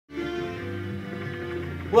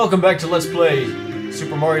Welcome back to Let's Play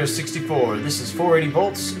Super Mario 64. This is 480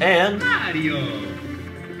 volts, and Mario.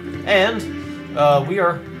 we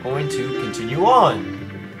are going to continue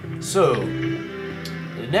on. So,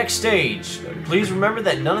 the next stage. Please remember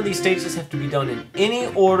that none of these stages have to be done in any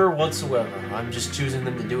order whatsoever. I'm just choosing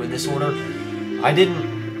them to do in this order.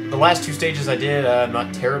 The last two stages I did, I'm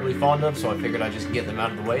not terribly fond of, so I figured I'd just get them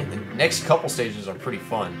out of the way. The next couple stages are pretty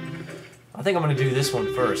fun. I think I'm going to do this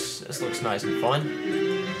one first. This looks nice and fun.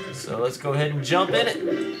 So let's go ahead and jump in it.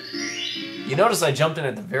 You notice I jumped in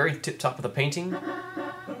at the very tip top of the painting?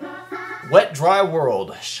 Wet, dry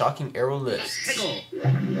world. Shocking arrow lifts.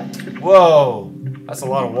 Whoa! That's a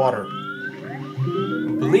lot of water.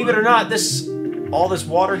 Believe it or not, all this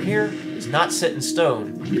water here is not set in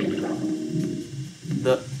stone.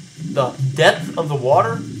 The depth of the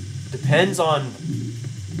water depends on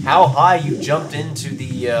how high you jumped into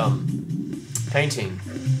the painting.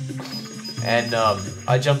 And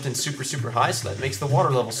I jumped in super high, so that makes the water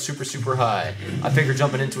level super high. I figured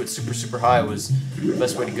jumping into it super high was the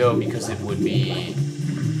best way to go because it would be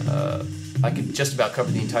I could just about cover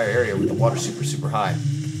the entire area with the water super high.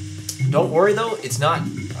 Don't worry though, it's not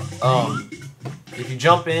if you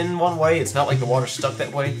jump in one way, it's not like the water's stuck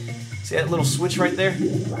that way. See that little switch right there?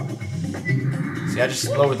 See, I just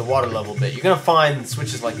lowered the water level a bit. You're gonna find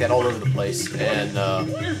switches like that all over the place, and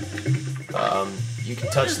you can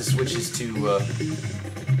touch the switches to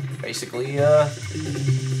basically you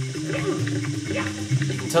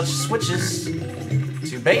can touch the switches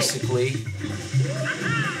to basically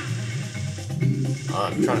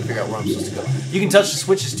I'm trying to figure out where I'm supposed to go. You can touch the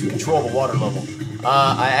switches to control the water level.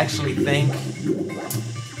 I actually think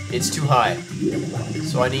it's too high,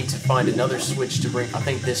 so I need to find another switch to bring. I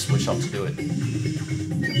think this switch helps do it.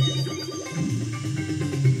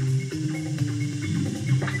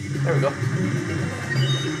 There we go.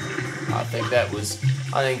 I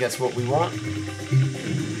think that's what we want.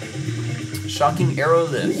 Shocking arrow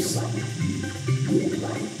lifts.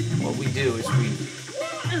 What we do is we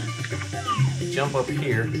jump up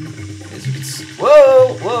here. As you can see.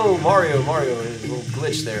 Whoa, Mario, there's a little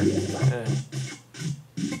glitch there.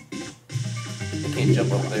 I can't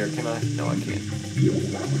jump up there, can I? No, I can't.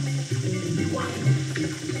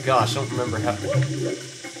 Gosh, I don't remember how.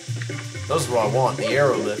 Those are what I want, the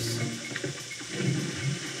arrow lifts.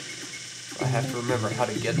 I have to remember how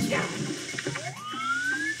to get to them.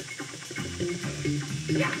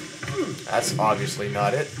 That's obviously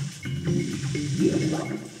not it.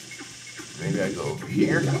 Maybe I go over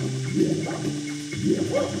here.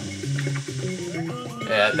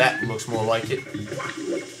 Yeah, that looks more like it.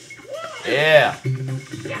 Yeah!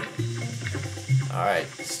 Alright,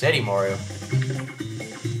 steady, Mario.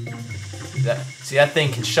 See, that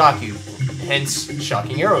thing can shock you. Hence,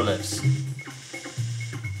 shocking arrow lifts.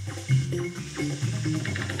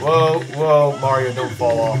 Whoa, Mario, don't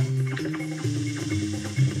fall off.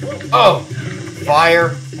 Oh!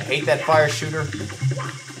 Fire. I hate that fire shooter.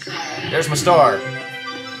 There's my star.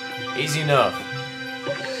 Easy enough.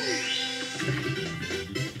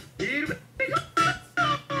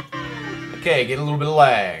 Okay, get a little bit of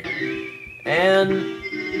lag. And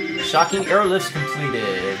shocking arrow lifts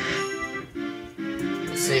completed.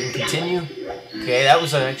 Let's save and continue. Okay, that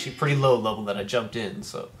was actually pretty low level that I jumped in,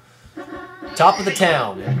 so. Top of the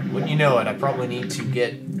town. Wouldn't you know it, I probably need to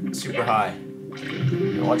get super high.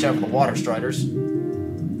 Watch out for the water striders.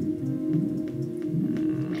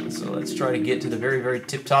 So let's try to get to the very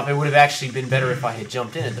tip top. It would have actually been better if I had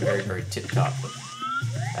jumped in at the very tip top, but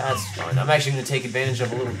that's fine. I'm actually going to take advantage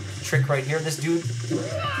of a little trick right here. This dude.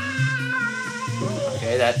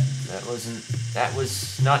 Okay, that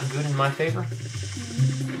was not good in my favor.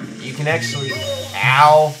 You can actually,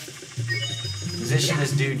 ow, position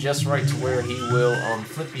this dude just right to where he will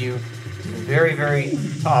flip you to the very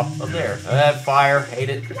top of there. Fire, hate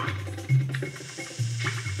it.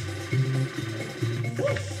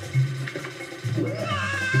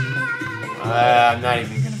 I'm not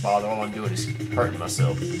even gonna bother. All I'm doing is hurting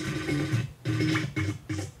myself.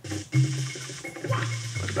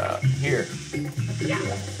 What about here?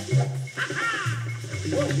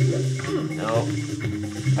 No.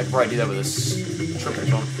 I could probably do that with this triple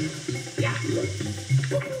jump.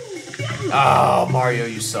 Oh, Mario,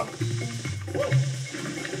 you suck.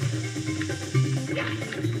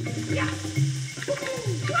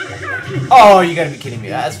 Oh, you gotta be kidding me.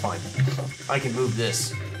 That's fine. I can move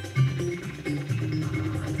this.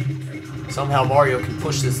 Somehow Mario can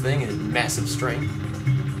push this thing at massive strength.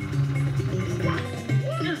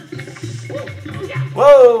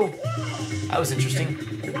 Whoa! That was interesting.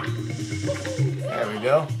 There we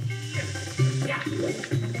go.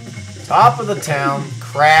 Top of the town.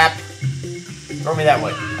 Crap. Throw me that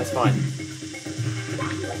way. That's fine.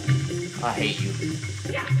 I hate you.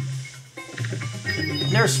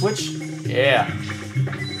 Isn't there a switch? Yeah.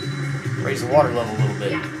 Raise the water level a little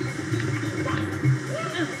bit.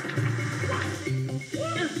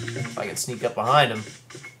 If I can sneak up behind him.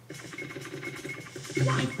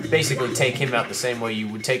 You basically take him out the same way you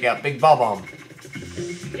would take out Big Bob-omb.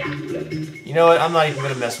 You know what? I'm not even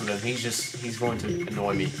going to mess with him. He's going to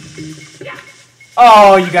annoy me.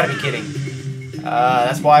 Oh, you gotta be kidding.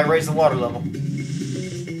 That's why I raised the water level.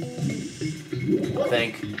 I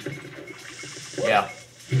think. Yeah.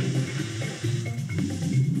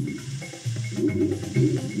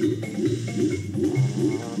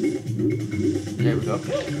 There we go.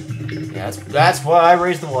 Yeah, that's why I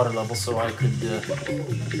raised the water level, so I could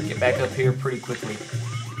get back up here pretty quickly.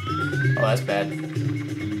 Oh, that's bad.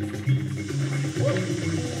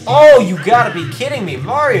 Oh, you gotta be kidding me,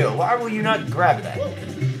 Mario! Why will you not grab that?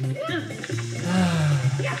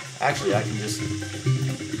 Actually, I can just...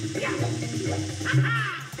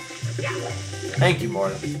 Thank you,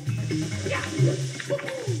 Mario.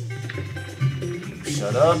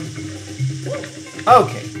 Shut up.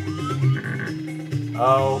 Okay.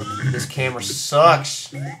 Oh, this camera sucks.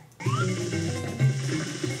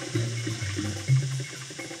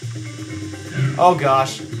 Oh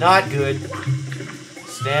gosh, not good.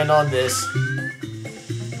 Stand on this.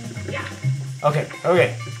 Okay,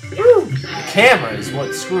 okay. Woo! The camera is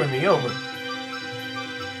what's screwing me over.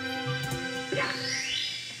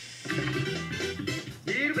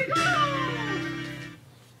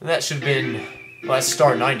 And that should have been... Well, that's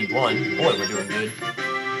star 91. Boy, we're doing good.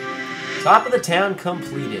 Top of the town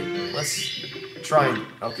completed. Let's try and...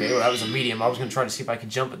 Okay, well, that was a medium. I was going to try to see if I could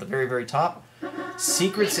jump at the very, very top.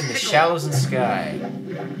 Secrets in the Shallows and Sky.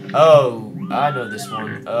 Oh, I know this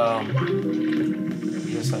one.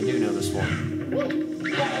 Yes, I do know this one.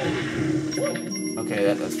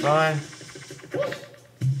 Okay, that's fine.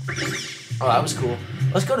 Oh, that was cool.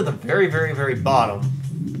 Let's go to the very, very, very bottom.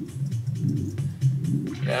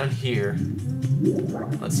 Down here.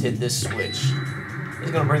 Let's hit this switch.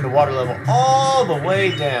 It's gonna bring the water level all the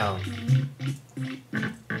way down.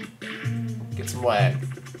 Get some lag.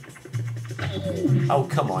 Oh,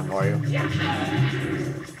 come on, Mario.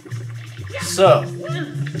 So,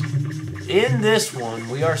 in this one,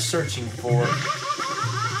 we are searching for...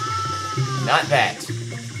 Not that.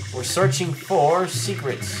 We're searching for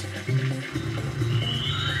secrets.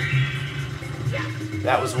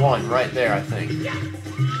 That was one right there, I think.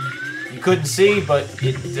 You couldn't see, but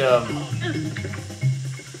it,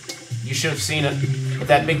 you should have seen it. If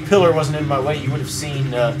that big pillar wasn't in my way, you would have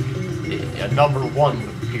seen a number 1 would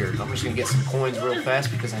have appeared. I'm just going to get some coins real fast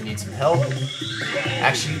because I need some help.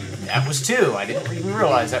 Actually, that was 2. I didn't even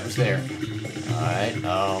realize that was there. Alright,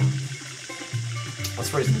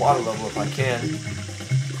 let's raise the water level if I can.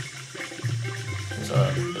 There's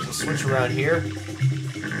a switch around here.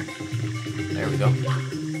 There we go.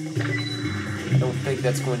 I don't think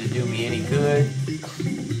that's going to do me any good. I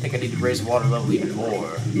think I need to raise the water level even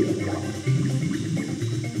more.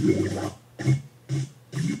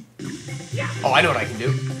 Oh, I know what I can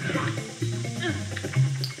do.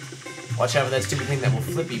 Watch out for that stupid thing that will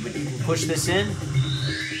flip you, but you can push this in.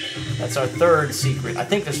 That's our 3rd secret. I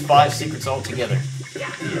think there's 5 secrets altogether.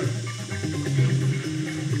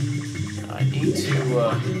 I need to,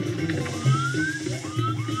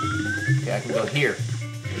 okay, I can go here.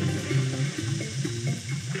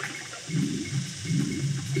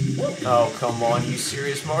 Oh, come on, you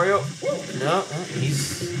serious, Mario? No, he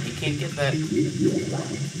can't get that.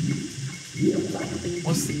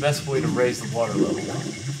 What's the best way to raise the water level?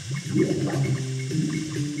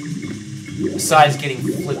 Besides getting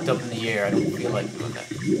flipped up in the air, I don't feel like doing that.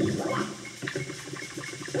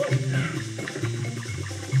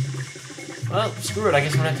 Well, screw it, I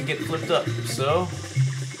guess I'm gonna have to get flipped up. So,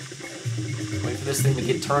 wait for this thing to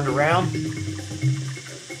get turned around.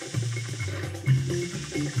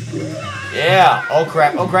 Yeah! Oh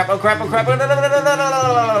crap, oh crap, oh crap, oh crap!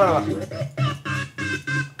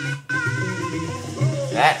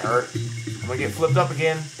 That hurt. I'm gonna get flipped up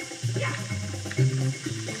again.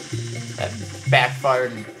 That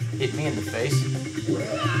backfired and hit me in the face.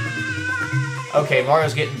 Okay,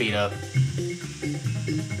 Mario's getting beat up.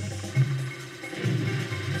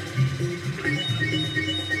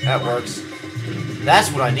 That works. That's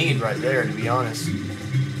what I need right there, to be honest.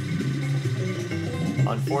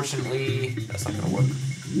 Unfortunately, that's not gonna work.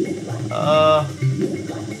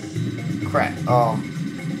 Crap.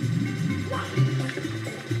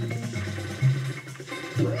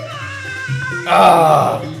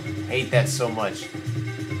 Hate that so much.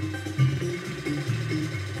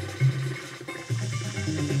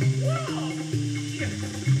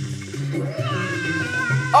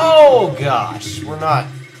 Oh gosh, we're not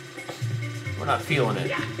feeling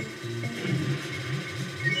it.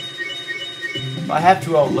 If I have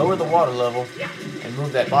to, I'll lower the water level and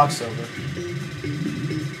move that box over.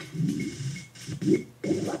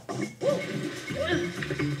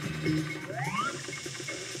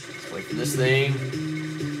 Let's wait for this thing.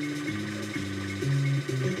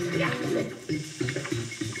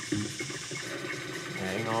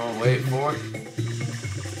 Hang on, wait for it.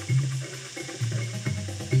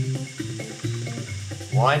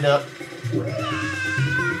 Wind up.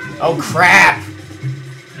 Oh crap!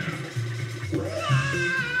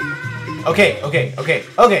 Okay,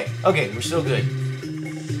 we're still good.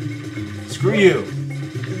 Screw you.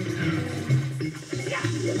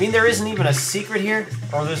 I mean, there isn't even a secret here?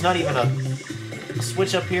 Or there's not even a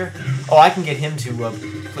switch up here? Oh, I can get him to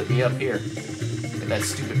flip me up here. If that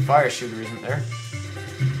stupid fire shooter isn't there.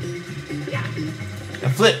 Now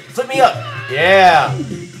flip me up! Yeah!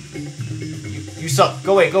 You suck.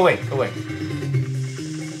 Go away.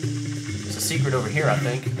 There's a secret over here, I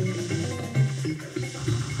think.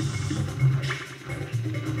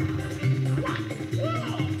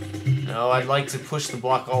 No, I'd like to push the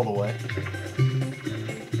block all the way.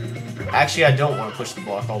 Actually, I don't want to push the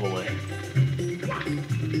block all the way.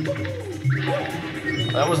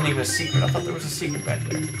 That wasn't even a secret. I thought there was a secret back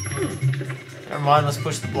there. Never mind, let's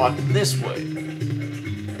push the block this way.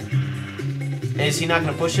 Is he not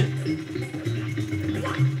going to push it?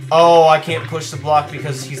 Oh, I can't push the block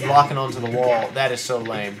because he's locking onto the wall. That is so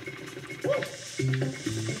lame.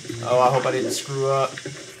 Oh, I hope I didn't screw up.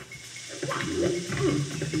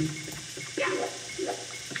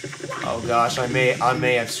 Oh gosh, I may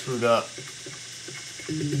have screwed up.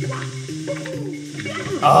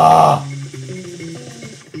 Ah!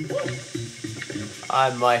 I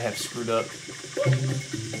might have screwed up.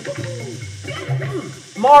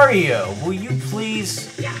 Mario, will you please?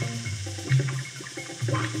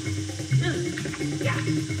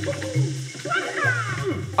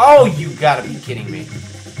 Oh, you gotta be kidding me.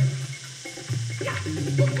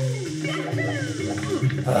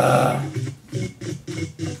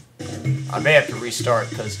 I may have to restart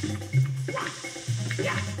because...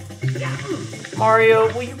 Mario,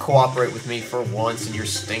 will you cooperate with me for once in your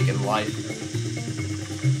stinking life?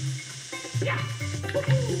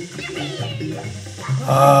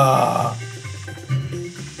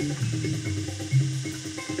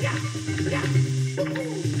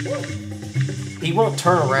 He won't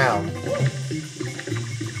turn around.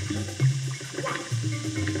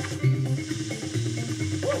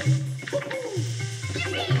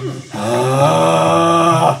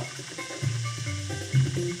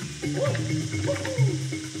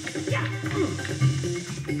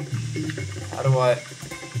 How do I...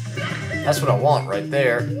 That's what I want right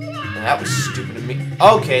there. And that was stupid of me.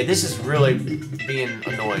 Okay, this is really being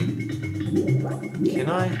annoying. Can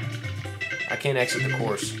I? I can't exit the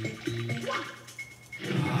course.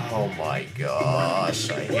 Oh my gosh,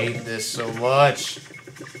 I hate this so much.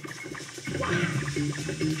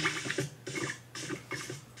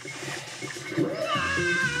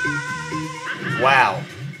 Wow.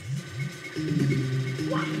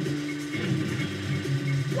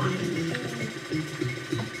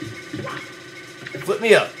 Flip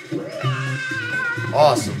me up.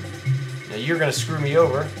 Awesome. Now you're gonna screw me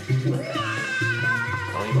over.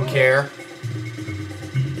 Don't even care.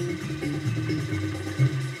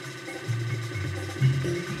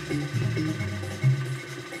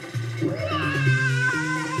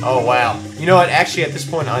 Oh wow. You know what? Actually, at this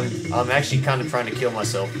point, I'm actually kind of trying to kill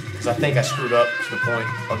myself because I think I screwed up to the point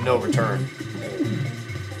of no return.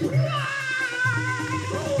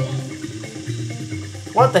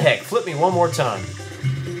 What the heck? Flip me one more time.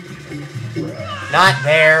 Not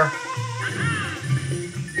there.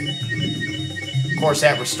 Of course,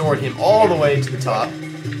 that restored him all the way to the top.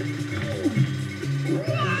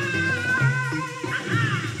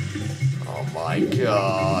 Oh my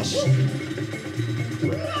gosh.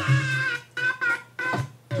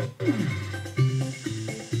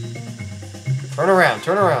 Turn around,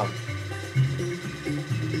 turn around.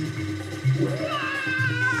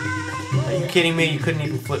 Are you kidding me? You couldn't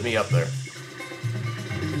even flip me up there.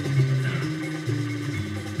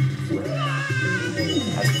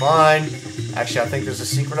 That's fine. Actually, I think there's a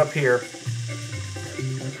secret up here.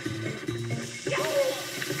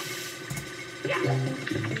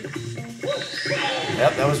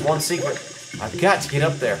 Yep, that was one secret. I've got to get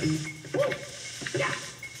up there.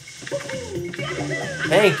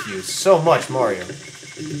 Thank you so much, Mario.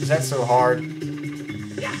 Is that so hard?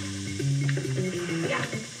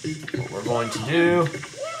 What we're going to do...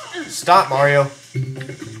 Stop, Mario.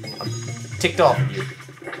 ticked off at you.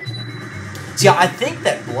 See, I think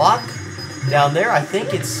that block down there, I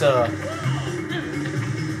think it's, I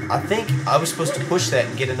think I was supposed to push that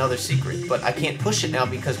and get another secret, but I can't push it now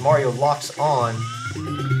because Mario locks on.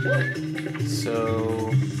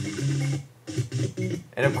 So...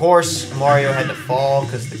 And of course, Mario had to fall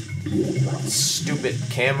because the stupid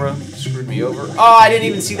camera screwed me over. Oh, I didn't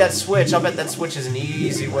even see that switch. I bet that switch is an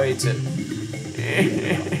easy way to...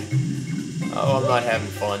 Oh, I'm not having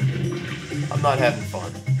fun. I'm not having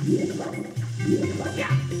fun.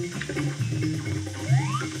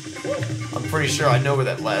 I'm pretty sure I know where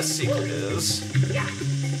that last secret is.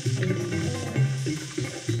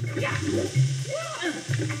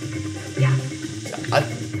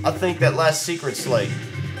 I think that last secret's like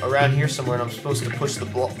around here somewhere, and I'm supposed to push the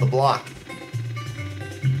block.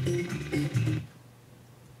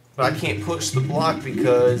 But I can't push the block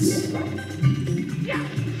because...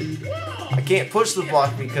 I can't push the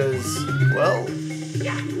block because, well...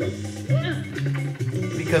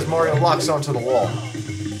 Because Mario locks onto the wall.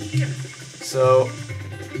 So,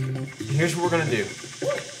 here's what we're gonna do.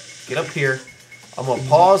 Get up here. I'm gonna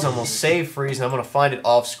pause, I'm gonna save freeze, and I'm gonna find it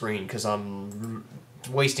off screen because I'm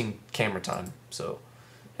wasting camera time. So,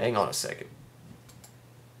 hang on a second.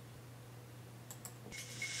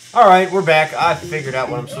 Alright, we're back. I figured out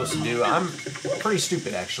what I'm supposed to do. I'm pretty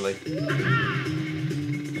stupid, actually.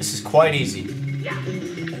 This is quite easy.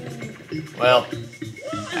 Well,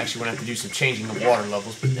 actually, we're gonna have to do some changing of water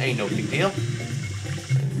levels, but ain't no big deal.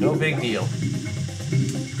 No big deal.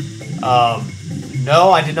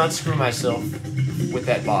 No, I did not screw myself with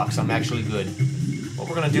that box. I'm actually good. What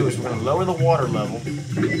we're gonna do is we're gonna lower the water level.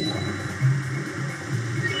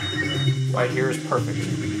 Right here is perfect.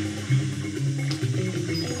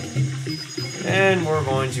 And we're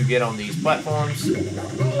going to get on these platforms.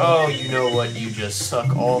 Oh, you know what? You just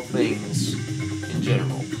suck all things in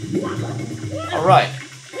general. Alright.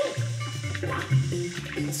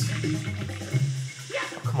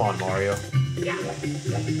 Oh, come on, Mario.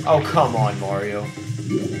 Oh, come on, Mario.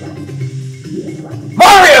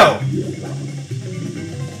 Mario!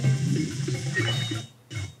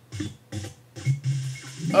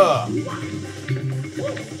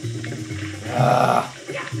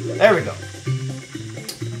 There we go.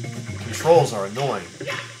 Controls are annoying.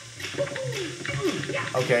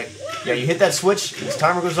 Okay. Yeah, you hit that switch, this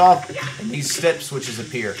timer goes off, and these step switches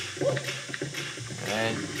appear.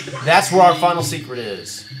 And that's where our final secret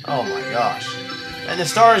is. Oh my gosh. And the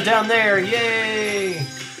star is down there, yay!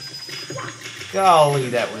 Golly,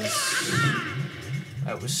 that was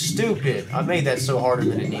stupid. I made that so harder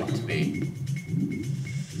than it needed to be.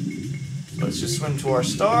 So let's just swim to our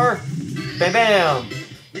star. Bam bam!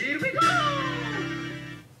 Here we go!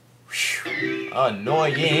 Whew.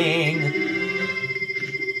 Annoying.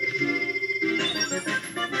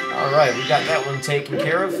 Alright, we got that one taken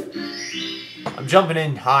care of. I'm jumping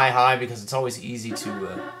in high because it's always easy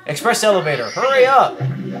to... Express elevator, hurry up!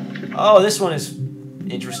 Oh, this one is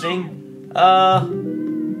interesting.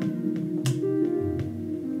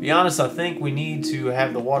 Be honest, I think we need to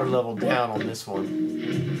have the water level down on this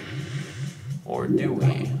one. Or do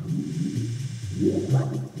we?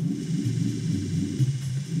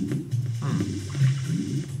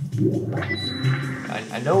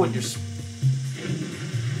 I know what you're...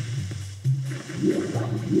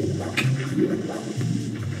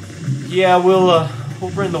 Yeah, we'll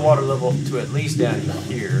bring the water level to at least down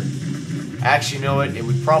here. Actually, you know what? It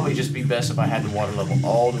would probably just be best if I had the water level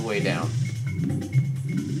all the way down.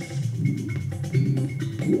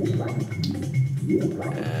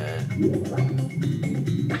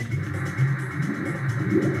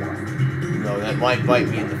 No, that might bite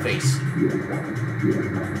me in the face.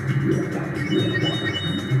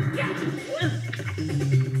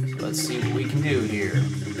 So let's see what we can do here.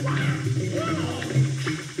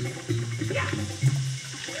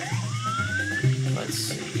 Let's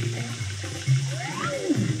see.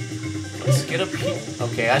 Let's get up here.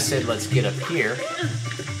 Okay, I said let's get up here.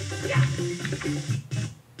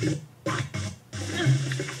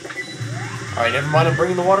 Alright, never mind, I'm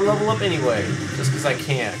bringing the water level up anyway, just because I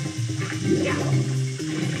can.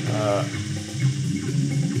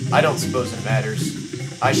 I don't suppose it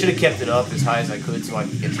matters. I should have kept it up as high as I could so I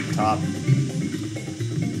could get to the top.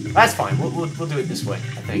 That's fine, we'll do it this way,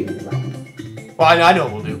 I think. Well, I know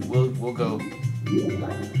what we'll do. We'll go...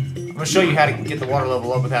 I'm going to show you how to get the water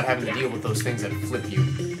level up without having to deal with those things that flip you.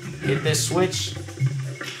 Hit this switch.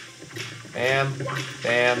 Bam,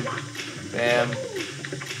 bam, bam,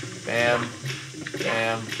 bam,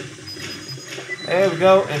 bam. There we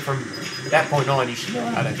go, and from that point on, you should know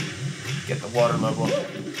how to get the water level up.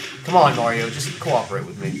 Come on, Mario, just cooperate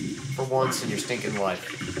with me. for once in your stinking life.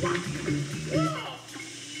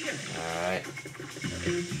 Alright.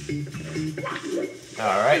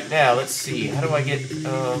 Alright, now let's see. How do I get,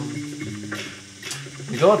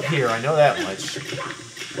 we go up here, I know that much.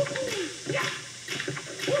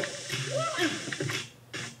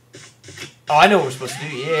 Oh, I know what we're supposed to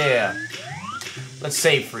do, yeah. Let's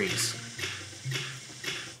save freeze.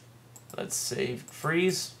 Let's save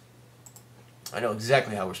freeze. I know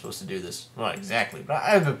exactly how we're supposed to do this. Well, not exactly, but I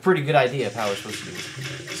have a pretty good idea of how we're supposed to do this.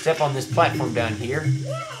 Step on this platform down here.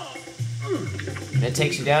 And it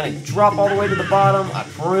takes you down and drop all the way to the bottom. I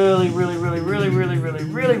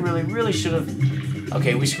really should have...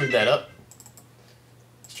 Okay, we screwed that up.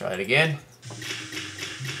 Let's try it again.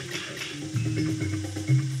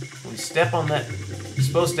 We step on that. You're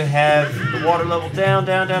supposed to have the water level down.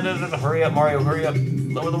 Hurry up, Mario, hurry up.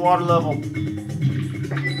 Lower the water level.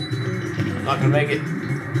 I'm not gonna make it.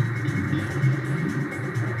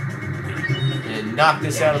 And knock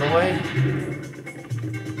this out of the way.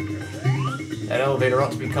 That elevator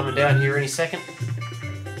ought to be coming down here any second.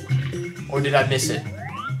 Or did I miss it?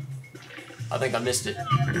 I think I missed it.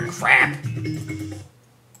 Crap!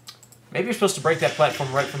 Maybe you're supposed to break that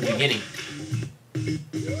platform right from the beginning.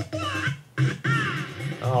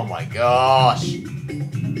 Oh my gosh!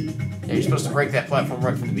 Yeah, you're supposed to break that platform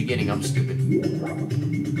right from the beginning. I'm stupid.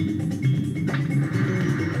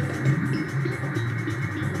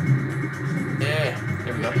 Yeah,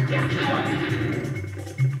 there we go.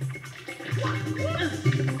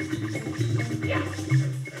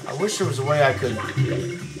 I wish there was a way I could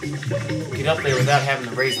get up there without having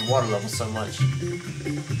to raise the water level so much.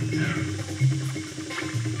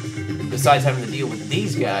 Besides having to deal with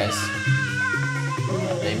these guys,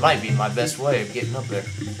 they might be my best way of getting up there.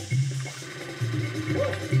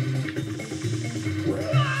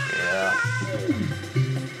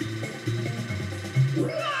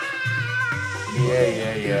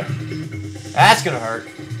 Yeah. That's gonna hurt.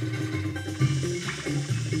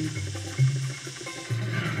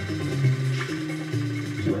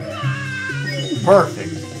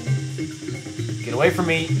 Perfect. Get away from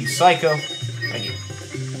me, you psycho. Thank you.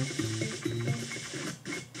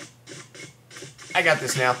 I got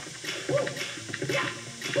this now.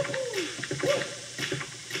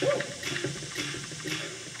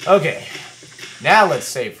 Okay. Now let's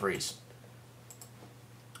save freeze.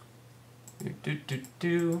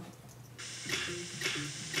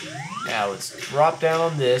 Now let's drop down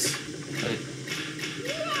on this.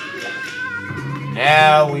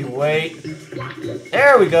 Now we wait.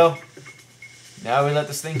 There we go. Now we let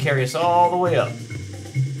this thing carry us all the way up.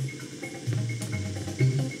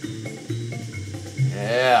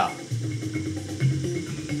 Yeah.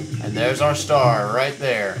 And there's our star right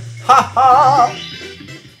there. Ha ha!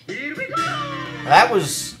 That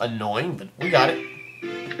was annoying, but we got it.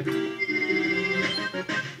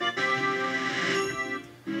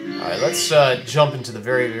 Alright, let's jump into the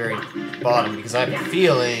very, very bottom, because I have a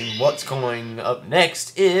feeling what's going up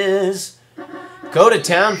next is go to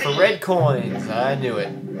town for red coins. I knew it.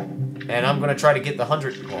 And I'm going to try to get the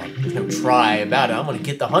 100, well, there's no try about it. I'm going to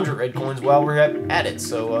get the 100 red coins while we're at it.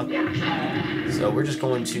 So we're just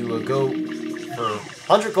going to go for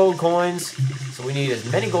 100 gold coins. So we need as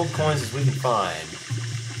many gold coins as we can find.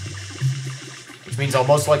 Which means I'll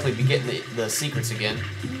most likely be getting the secrets again.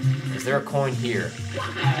 Is there a coin here?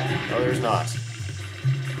 No, there's not.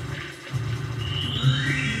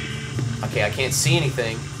 Okay, I can't see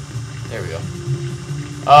anything. There we go.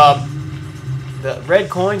 The red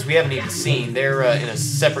coins we haven't even seen. They're in a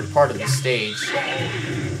separate part of the stage.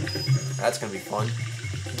 That's gonna be fun.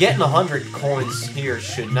 Getting 100 coins here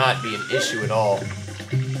should not be an issue at all.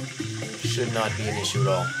 Should not be an issue at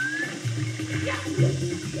all.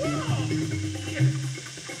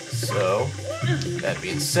 So, that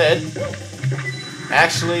being said,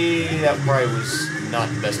 actually, that probably was not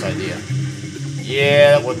the best idea.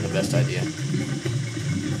 Yeah, that wasn't the best idea.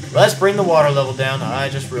 Let's bring the water level down. I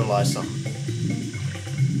just realized something.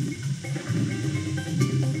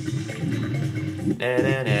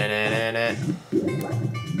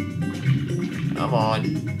 Come on.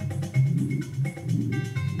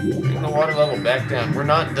 Bring the water level back down. We're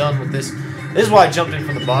not done with this. This is why I jumped in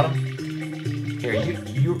from the bottom. Here,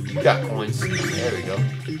 you got coins. There we go.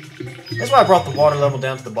 That's why I brought the water level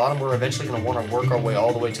down to the bottom. We're eventually going to want to work our way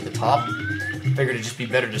all the way to the top. Figured it'd just be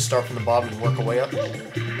better to start from the bottom and work our way up.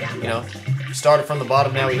 You know, started from the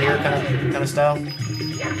bottom, now we here kind of style.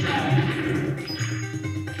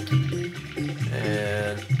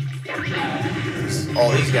 And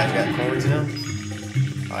all these guys got coins now.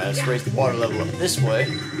 Alright, let's raise the water level up this way.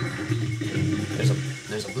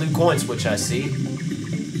 There's a blue coin switch I see.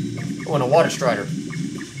 Oh, and a water strider.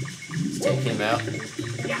 take him out.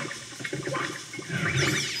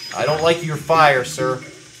 I don't like your fire, sir.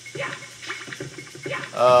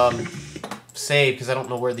 Save, because I don't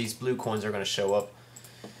know where these blue coins are going to show up.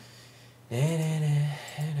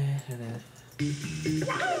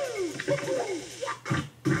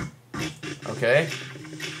 Okay.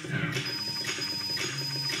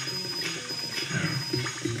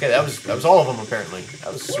 Okay, that was all of them apparently.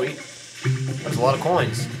 That was sweet. That was a lot of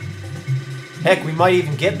coins. Heck, we might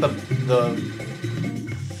even get the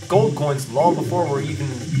gold coins long before we even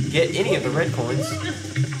get any of the red coins.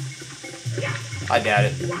 I doubt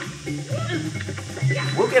it.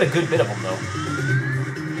 We'll get a good bit of them though.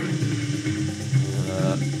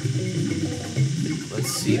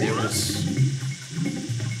 Let's see, there was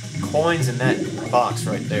coins in that box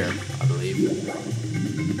right there, I believe.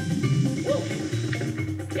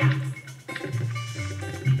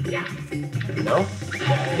 No?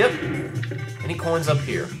 Yep. Any coins up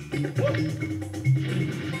here?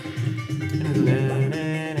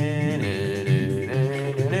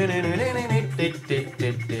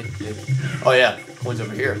 Oh yeah, coins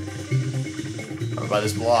over here. Over by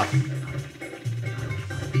this block.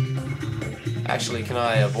 Actually, can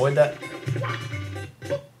I avoid that?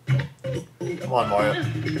 Come on, Mario.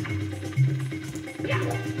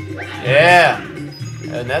 Yeah!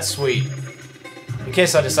 And that's sweet. In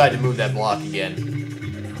case I decide to move that block again.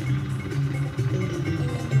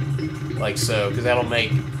 Like so, because that'll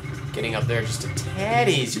make getting up there just a tad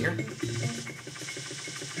easier.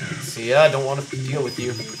 See, I don't want to deal with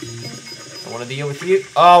you. I want to deal with you.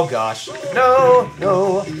 Oh gosh. No,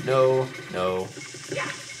 no, no, no.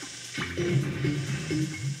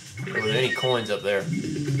 Are there any coins up there?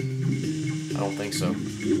 I don't think so.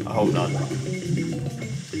 I hope not.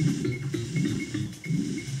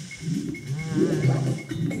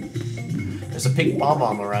 There's a pink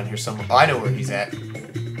bomb around here somewhere. Oh, I know where he's at.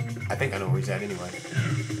 I think I know where he's at anyway.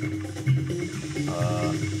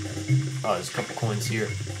 Oh, there's a couple coins here.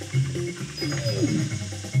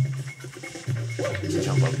 Let's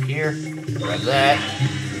jump up here. Grab that.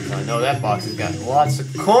 I know that box has got lots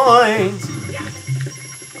of coins.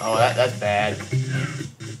 Oh, that's bad.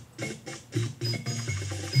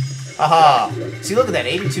 Haha. See, look at that.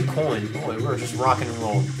 82 coins. Boy, we're just rocking and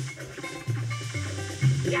rolling.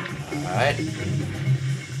 Alright.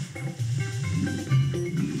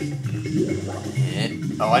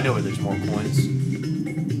 Oh, I know where there's more coins.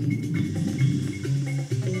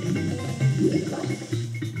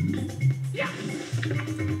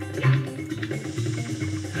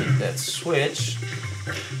 Hit that switch.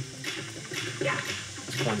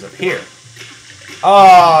 There's coins up here.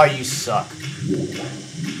 Oh, you suck.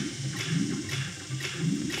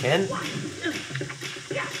 Ken?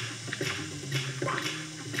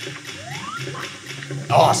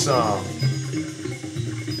 Awesome!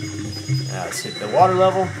 Now let's hit the water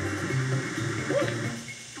level.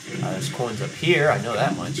 There's coins up here, I know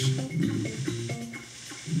that much.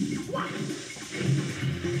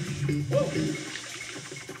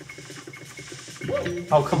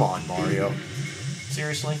 Oh, come on, Mario.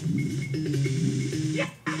 Seriously?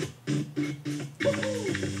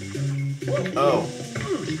 Oh.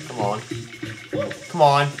 Come on. Come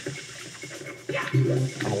on. I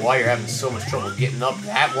don't know why you're having so much trouble getting up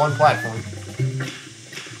that one platform.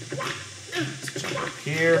 Let's jump up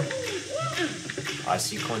here. I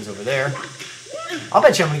see coins over there. I'll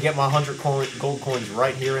bet you I'm going to get my 100 gold coins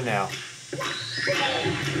right here and now.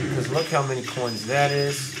 Because look how many coins that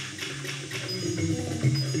is.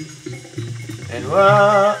 And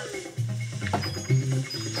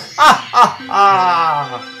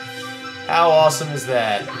how awesome is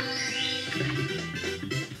that?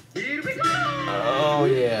 Oh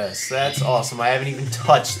yes, that's awesome. I haven't even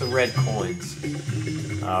touched the red coins.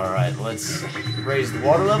 Alright, let's raise the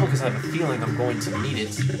water level because I have a feeling I'm going to need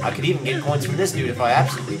it. I could even get coins from this dude if I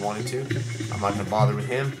absolutely wanted to. I'm not going to bother with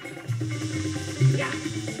him.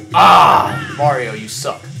 Ah! Mario, you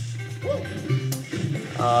suck.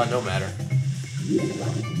 No matter.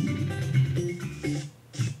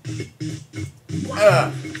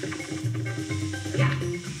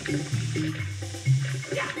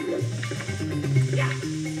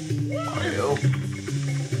 Mario.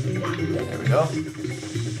 There we go.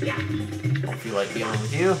 Don't feel like dealing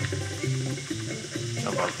with you.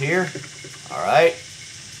 Jump up here. Alright.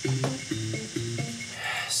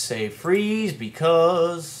 Save freeze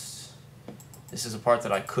because this is a part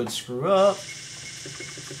that I could screw up.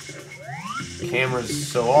 The camera's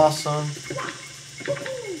so awesome.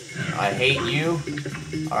 I hate you.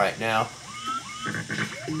 Alright, now.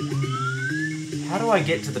 How do I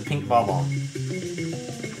get to the pink ball?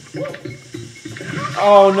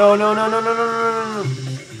 Oh, no, no, no, no, no, no, no, no.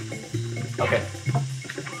 Okay.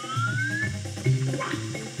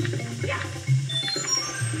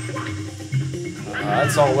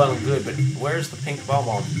 That's all well and good, but where's the pink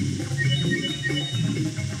bomb?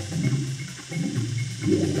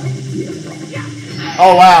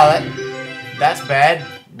 Oh wow, that's bad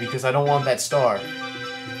because I don't want that star.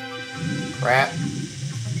 Crap.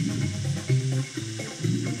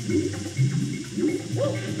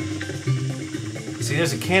 See,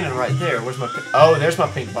 there's a cannon right there. Where's my? Oh, there's my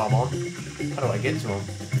pink bomb. How do I get to him?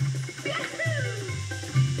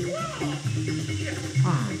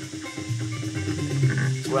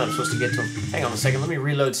 That's where I'm supposed to get to him. Hang on a second. Let me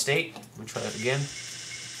reload state. Let me try that again.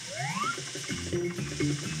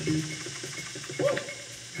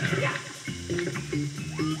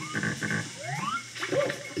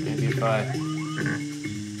 Maybe if I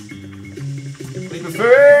leap of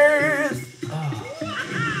faith.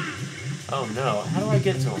 Oh no! How do I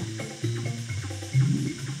get to him?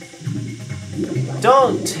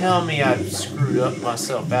 Don't tell me I've screwed up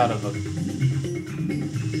myself out of a.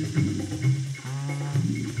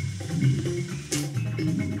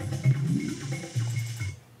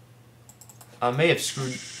 I may have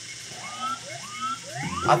screwed.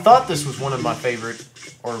 I thought this was one of my favorite,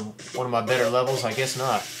 or one of my better levels. I guess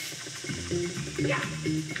not.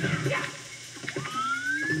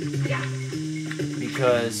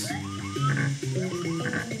 Because.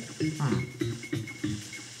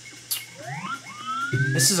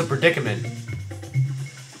 This is a predicament.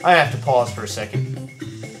 I have to pause for a second.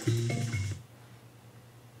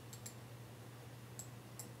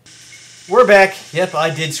 We're back. Yep, I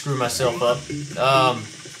did screw myself up.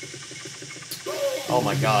 Oh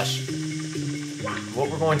my gosh. What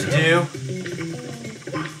we're going to do,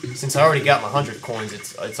 since I already got my 100 coins,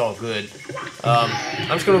 it's all good. I'm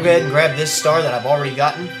just going to go ahead and grab this star that I've already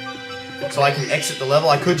gotten, so I can exit the level.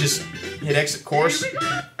 I could just hit exit course,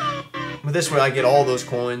 but this way I get all those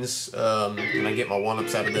coins, and I get my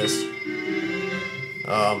 1-ups out of this.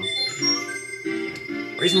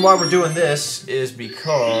 Reason why we're doing this is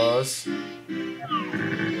because...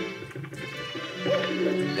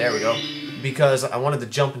 There we go. Because I wanted to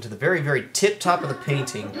jump into the very, very tip top of the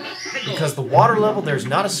painting. Because the water level, there's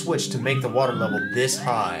not a switch to make the water level this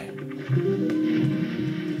high.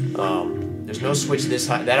 There's no switch this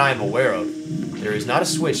high that I am aware of. There is not a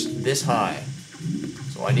switch this high.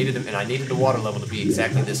 So I needed the water level to be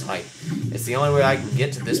exactly this height. It's the only way I can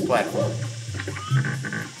get to this platform.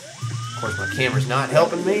 Of course, my camera's not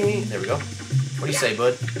helping me. There we go. What do you say,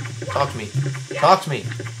 bud? Talk to me. Talk to me.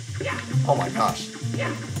 Oh my gosh.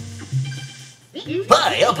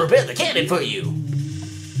 Hi, I'll prepare the cannon for you.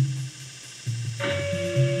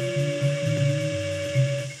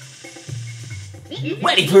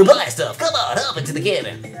 Ready for blast off. Come on, hop into the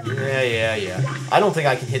cannon. Yeah. I don't think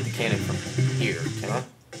I can hit the cannon from here, can I?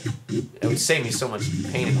 It would save me so much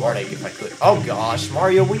pain and heartache if I could. Oh gosh,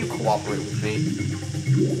 Mario, will you cooperate with me?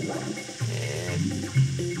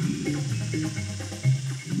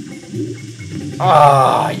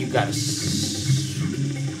 You gotta...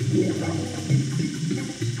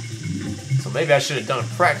 So maybe I should have done a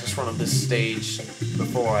practice run of this stage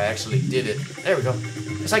before I actually did it. There we go.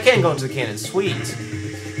 Yes, I can go into the cannon. Sweet.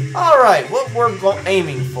 Alright, what we're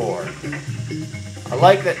aiming for. I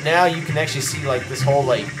like that now you can actually see like this whole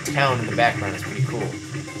like town in the background. It's pretty cool.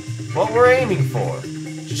 What we're aiming for.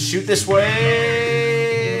 Just shoot this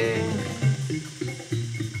way.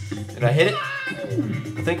 Did I hit it?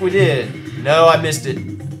 I think we did. No, I missed it.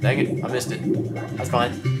 Dang it, I missed it. That's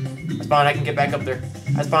fine. That's fine, I can get back up there.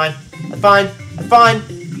 That's fine. That's fine. That's fine.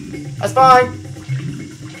 That's fine.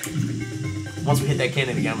 Once we hit that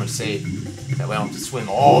cannon again, I'm going to save. That way I don't have to swim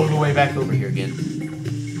all the way back over here again.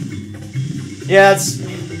 Yeah, I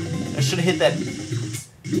should have hit that.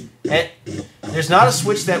 There's not a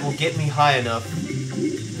switch that will get me high enough.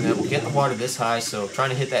 That will get the water this high, so trying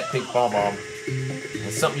to hit that pink bomb.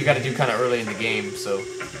 It's something you got to do kind of early in the game, so...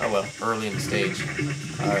 Oh well, early in the stage.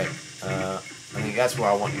 Alright, I think that's where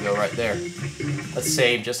I want to go right there. Let's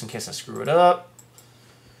save just in case I screw it up.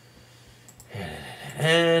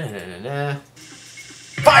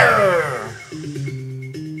 Fire!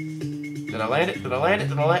 Did I land it? Did I land it?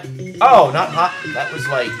 Did I land it? Oh, not hot. That was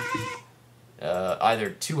like either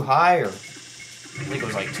too high or... I think it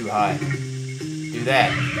was like too high. Do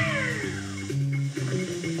that.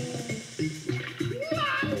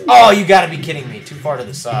 Oh, you gotta be kidding me. Too far to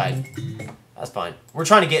the side. That's fine. We're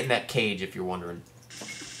trying to get in that cage, if you're wondering.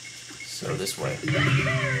 So, this way.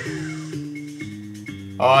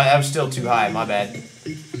 Oh, I'm still too high. My bad.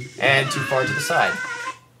 And too far to the side.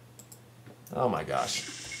 Oh my gosh.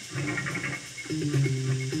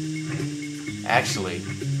 Actually,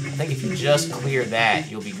 I think if you just clear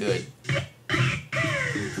that, you'll be good.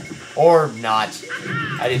 Or not.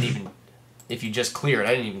 I didn't even... If you just clear it,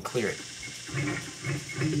 I didn't even clear it.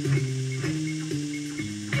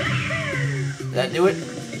 Did that do it?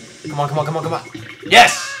 Come on, come on, come on, come on.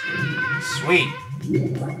 Yes! Sweet.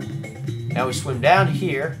 Now we swim down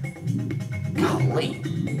here. Golly.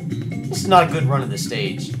 This is not a good run of the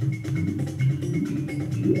stage.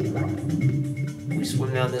 We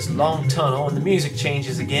swim down this long tunnel and the music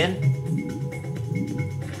changes again.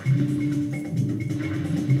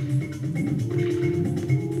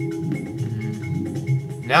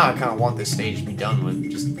 Now I kind of want this stage to be done with,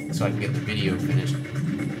 just so I can get the video finished.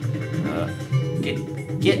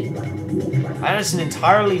 That's an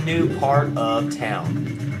entirely new part of town.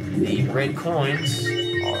 The red coins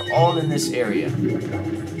are all in this area.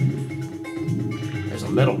 There's a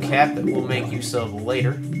metal cap that we'll make use of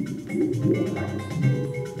later.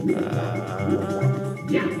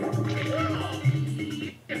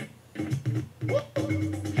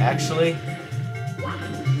 Actually,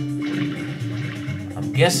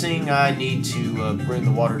 I'm guessing I need to bring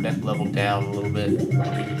the water level down a little bit.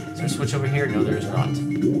 Is there a switch over here? No, there is not.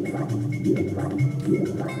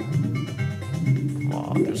 Come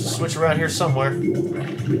on, there's a switch around here somewhere.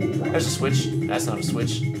 There's a switch. That's not a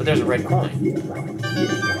switch, but there's a red coin.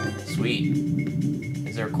 Sweet.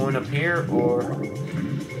 Is there a coin up here, or...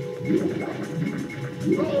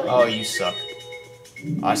 Oh, you suck.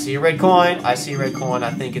 I see a red coin. I see a red coin.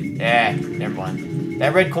 I think it... never mind.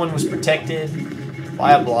 That red coin was protected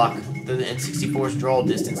by a block. The N64's draw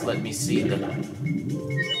distance let me see the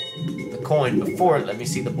coin before it let me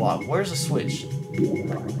see the block. Where's the switch?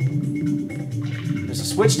 There's a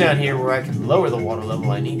switch down here where I can lower the water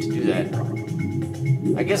level. I need to do that.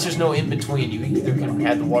 I guess there's no in-between. You either can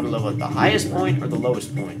have the water level at the highest point or the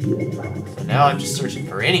lowest point. So now I'm just searching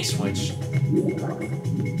for any switch.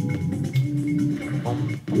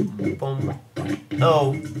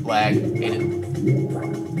 Oh, lag. Hate it.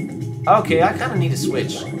 Okay, I kind of need a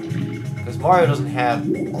switch. Because Mario doesn't have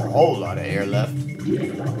a whole lot of air left.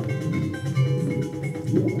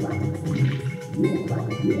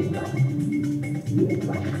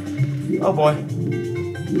 Oh boy.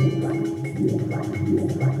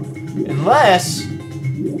 Unless...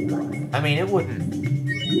 I mean, it wouldn't...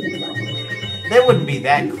 That wouldn't be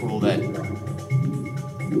that cruel that...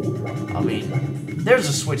 I mean... There's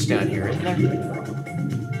a switch down here, isn't there?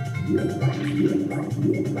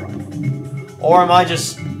 Or am I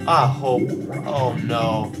just... I hope... Oh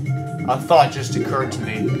no. A thought just occurred to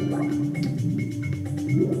me.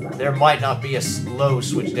 There might not be a low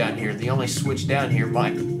switch down here. The only switch down here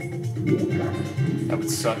might... That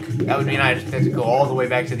would suck. That would mean I'd have to go all the way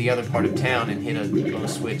back to the other part of town and hit a low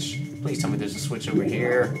switch. Please tell me there's a switch over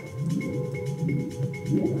here.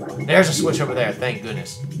 There's a switch over there, thank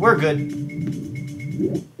goodness. We're good.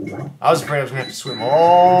 I was afraid I was going to have to swim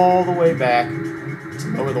all the way back to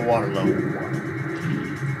lower the water level.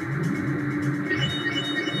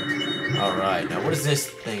 Alright, now what does this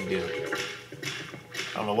thing do?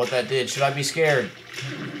 I don't know what that did. Should I be scared?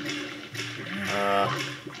 I'm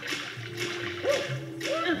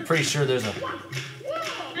pretty sure there's a...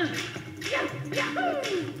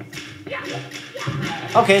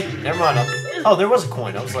 Okay, never mind. Oh, there was a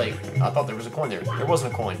coin. I was like, I thought there was a coin there. There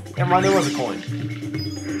wasn't a coin. Never mind, there was a coin.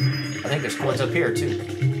 I think there's coins up here, too.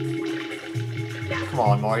 Come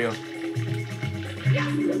on, Mario.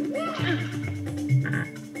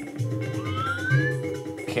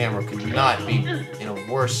 Camera could not be in a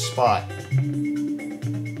worse spot.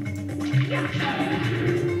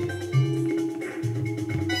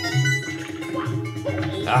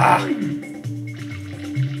 Ah!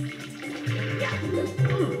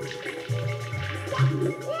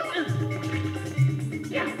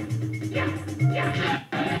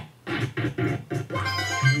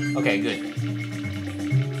 Okay, good.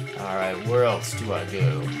 Alright, where else do I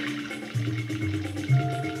go?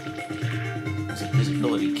 There's a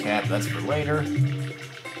visibility cap, that's for later.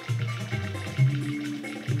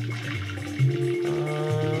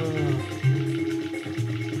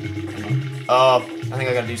 I think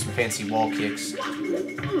I gotta do some fancy wall kicks.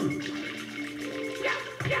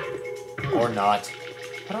 Or not.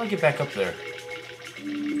 How do I get back up there?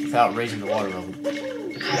 Without raising the water level.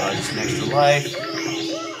 Just an extra life.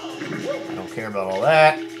 I don't care about all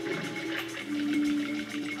that.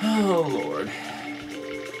 Oh, Lord.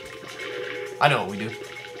 I know what we do.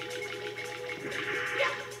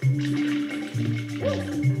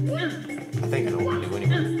 I think I know what we do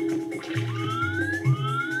anyway.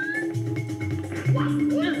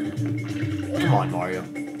 Come on, Mario.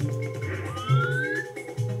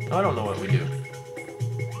 I don't know what we do.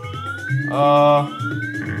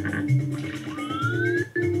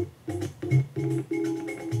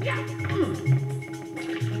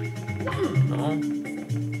 No.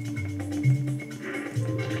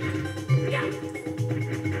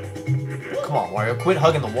 Come on, Mario, quit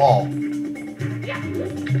hugging the wall.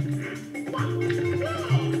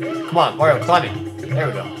 Come on, Mario, climb it. There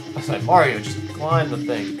we go. I was like, Mario, just climb the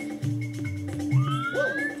thing.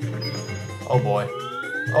 Oh boy.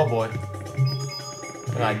 Oh boy.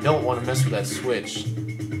 And I don't want to mess with that switch.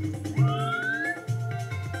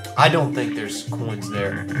 I don't think there's coins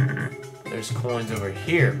there. There's coins over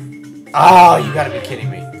here. Oh, you gotta be kidding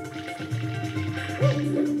me.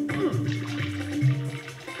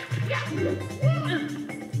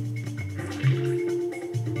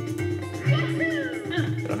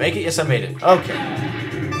 Did I make it? Yes, I made it. Okay.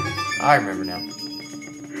 I remember now.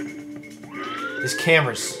 This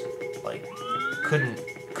camera's, like,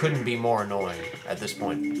 couldn't be more annoying at this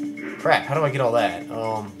point. Crap, how do I get all that?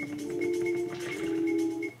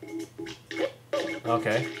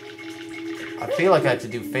 Okay. I feel like I have to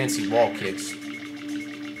do fancy wall kicks.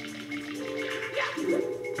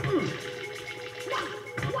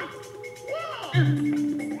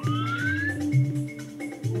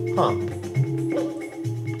 Huh.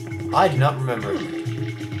 I do not remember.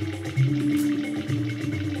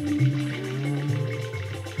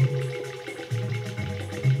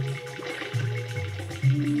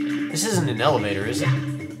 This isn't an elevator, is it?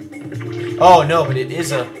 Oh, no, but it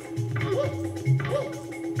is a...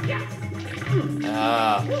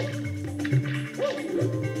 Ah.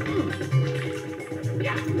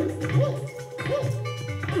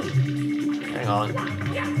 Hang on.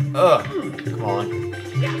 Ugh. Come on.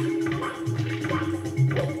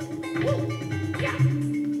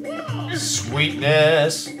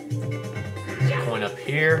 Sweetness. There's a coin up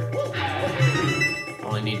here.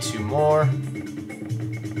 Only need 2 more.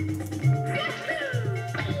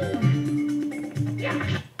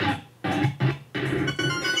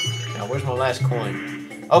 Now, where's my last coin?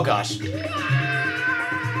 Oh gosh.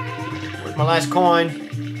 Where's my last coin? I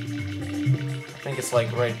think it's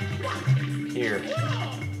like right here.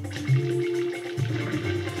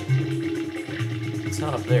 It's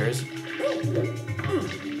not up there, is it?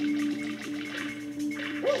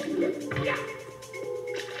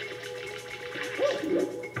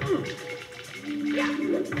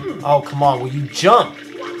 Oh, come on, will you jump?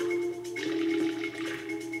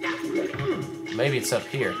 Maybe it's up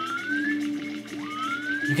here.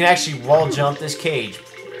 You can actually wall jump this cage.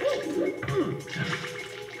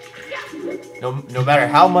 No matter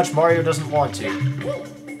how much Mario doesn't want to.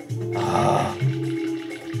 Ah.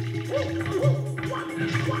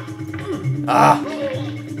 Ah.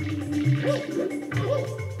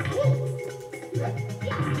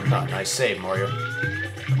 Oh, nice save, Mario.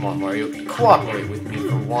 Come on, Mario. Cooperate with me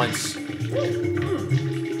for once.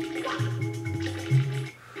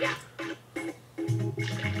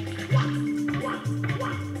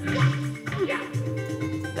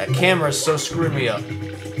 That camera's so screwing me up.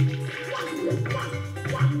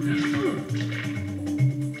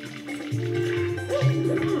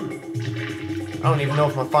 I don't even know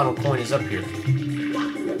if my final coin is up here.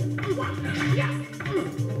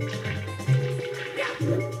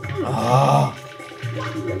 Oh.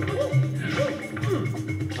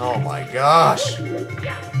 Oh my gosh.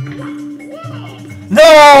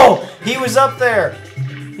 No! He was up there!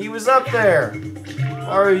 He was up there!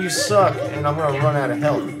 Mario, you suck, and I'm gonna run out of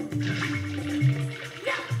health.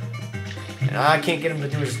 And I can't get him to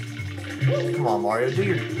do his... Come on, Mario, do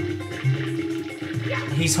your...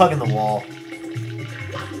 He's hugging the wall.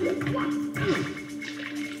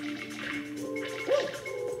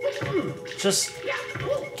 Just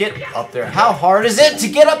get up there. How hard is it to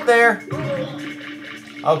get up there?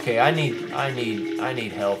 Okay, I need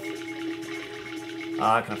health. I'm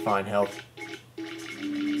not gonna find health.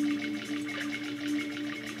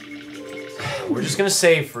 We're just gonna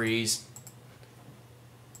save freeze.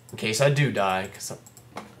 In case I do die,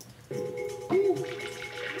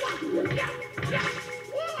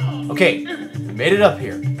 Okay, we made it up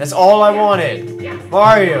here. That's all I wanted.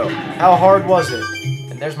 Mario, how hard was it?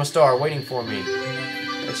 And there's my star waiting for me.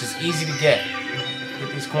 It's just easy to get.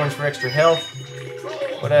 Get these coins for extra health.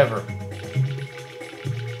 Whatever.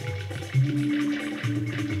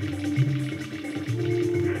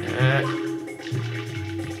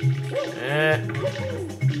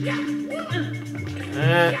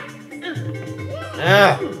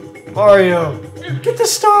 Mario, get the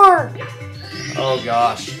star! Oh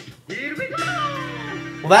gosh.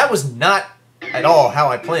 Well, that was not at all how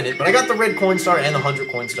I planned it, but I got the red coin star and the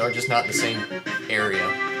 100 coin star, just not in the same area.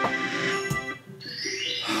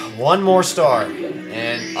 One more star,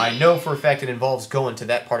 and I know for a fact it involves going to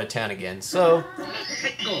that part of town again, so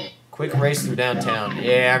Quick race through downtown.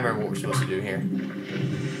 Yeah, I remember what we're supposed to do here.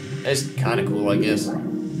 It's kind of cool, I guess.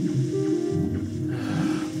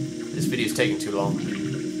 This video's taking too long.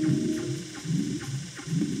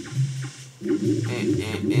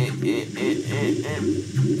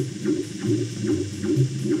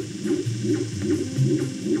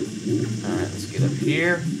 Alright, let's get up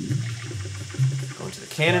here. Going to the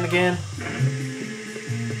cannon again.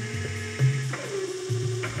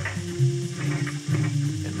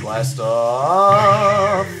 And blast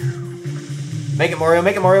off. Make it, Mario,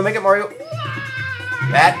 make it, Mario, make it, Mario.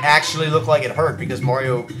 That actually looked like it hurt because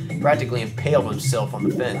Mario practically impaled himself on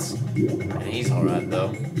the fence. And he's alright,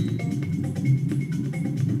 though.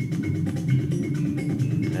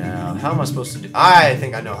 Now, how am I supposed to do... I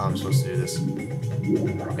think I know how I'm supposed to do this.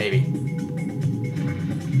 Maybe.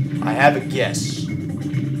 I have a guess.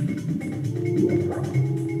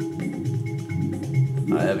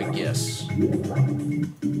 I have a guess.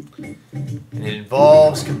 And it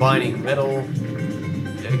involves combining metal,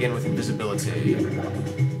 yet again with invisibility.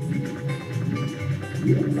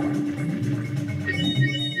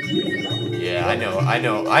 Yeah, I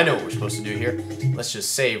know what we're supposed to do here. Let's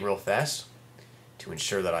just save real fast to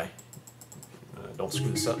ensure that I don't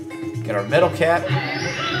screw this up. Get our metal cap.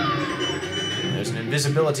 There's an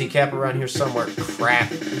invisibility cap around here somewhere.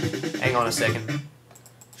 Crap. Hang on a second.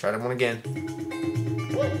 Try that one again.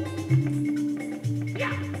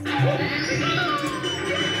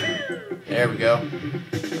 There we go.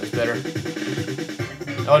 That's better.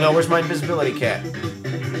 Oh no, where's my invisibility cap?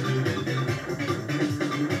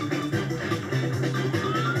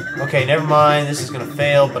 Okay, never mind. This is gonna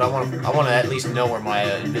fail, but I want to at least know where my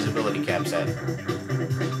invisibility cap's at.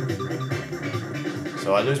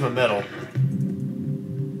 So I lose my metal.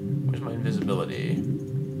 Where's my invisibility?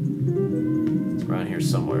 It's around here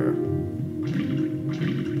somewhere.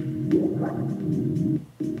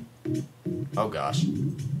 Oh gosh.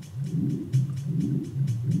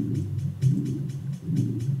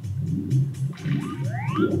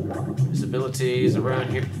 Invisibility is around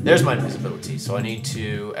here. There's my invisibility, so I need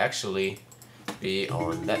to actually be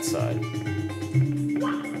on that side. So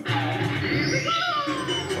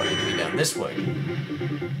I need to be down this way.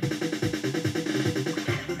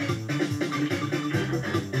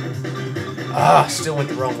 Ah, still went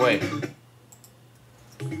the wrong way.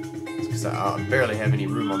 It's because I barely have any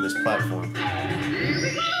room on this platform.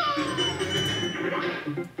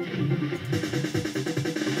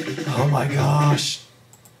 Oh my gosh.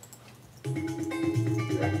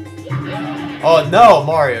 Oh no,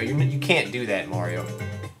 Mario, you can't do that, Mario.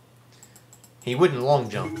 He wouldn't long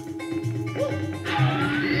jump.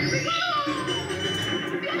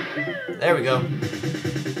 There we go.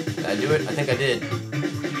 Did I do it? I think I did.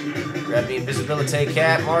 Grab the invisibility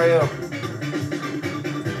cap, Mario.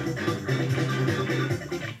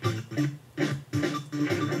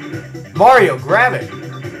 Mario, grab it.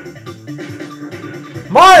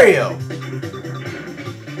 Mario!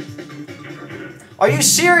 Are you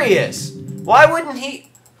serious? Why wouldn't he...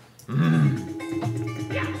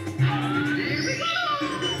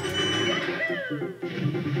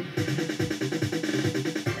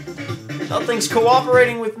 Nothing's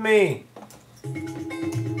cooperating with me.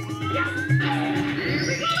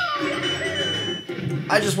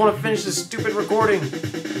 I just want to finish this stupid recording.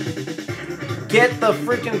 Get the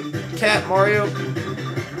freaking cat, Mario.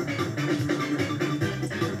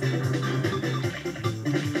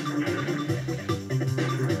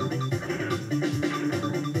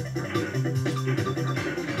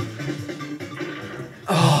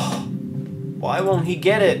 Why won't he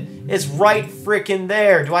get it? It's right frickin'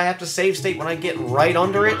 there. Do I have to save state when I get right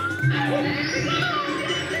under it?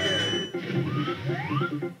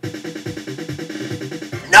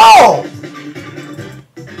 No!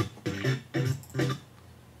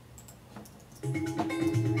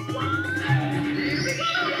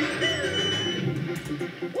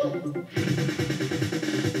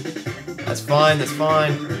 That's fine, that's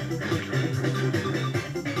fine.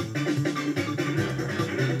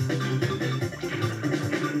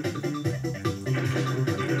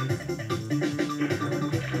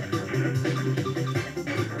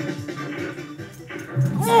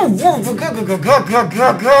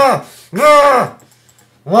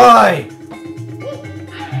 Why?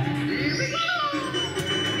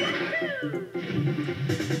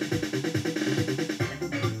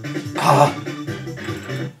 Ah.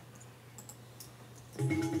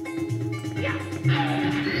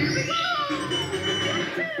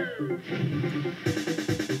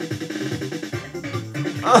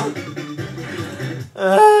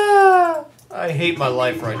 I hate my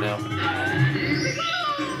life right now.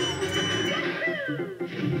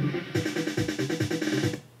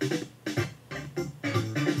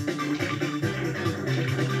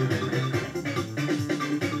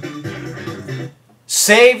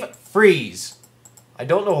 Save, freeze. I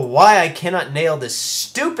don't know why I cannot nail this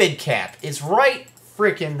stupid cap. It's right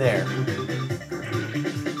freaking there.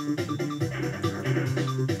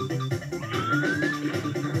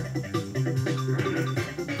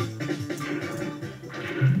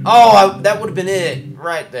 Oh, that would have been it.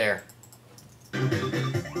 Right there.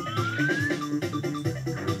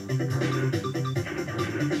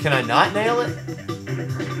 Can I not nail it?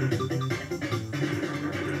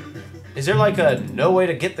 Is there like a no way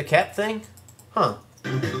to get the cap thing? Huh.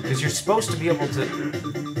 Because you're supposed to be able to...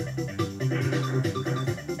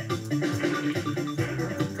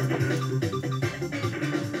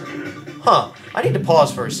 Huh. I need to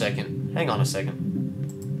pause for a second. Hang on a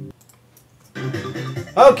second.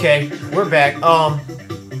 Okay, we're back.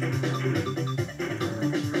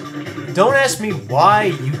 Don't ask me why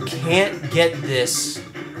you can't get this.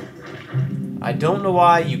 I don't know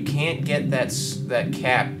why you can't get that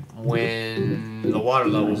cap when the water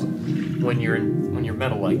levels when you're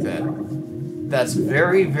metal like that. That's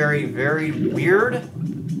very, very, very weird,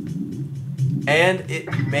 and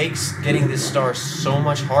it makes getting this star so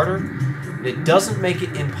much harder. And it doesn't make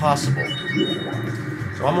it impossible.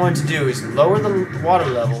 So what I'm going to do is lower the water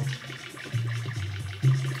level,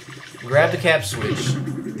 grab the cap switch,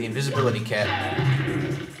 the invisibility cap.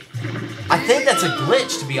 I think that's a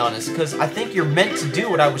glitch, to be honest, because I think you're meant to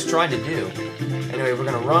do what I was trying to do. Anyway, we're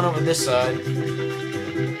going to run over this side,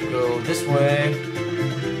 go this way.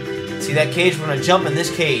 See that cage? We're going to jump in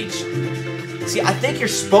this cage. See, I think you're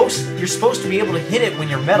supposed to be able to hit it when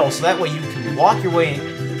you're metal, so that way you can walk your way,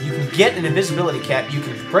 you can get an invisibility cap, you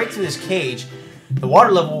can break through this cage. The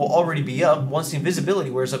water level will already be up. Once the invisibility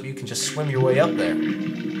wears up, you can just swim your way up there.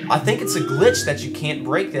 I think it's a glitch that you can't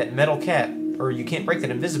break that metal cap, or you can't break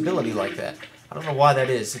that invisibility like that. I don't know why that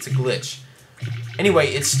is. It's a glitch. Anyway,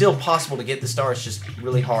 it's still possible to get the star. It's just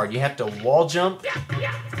really hard. You have to wall jump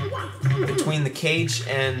between the cage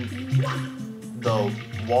and the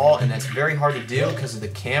wall, and that's very hard to do because of the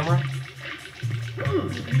camera.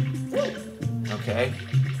 Okay.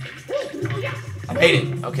 I made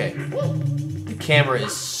it. Okay. The camera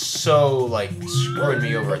is so, like, screwing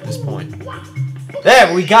me over at this point.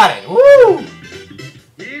 There, we got it. Woo!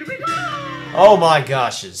 Oh my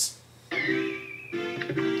goshes.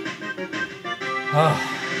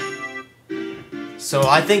 So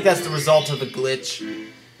I think that's the result of a glitch.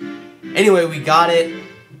 Anyway, we got it.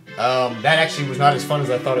 That actually was not as fun as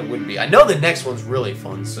I thought it would be. I know the next one's really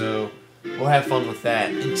fun, so we'll have fun with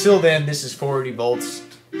that. Until then, this is 480 Volts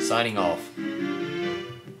signing off.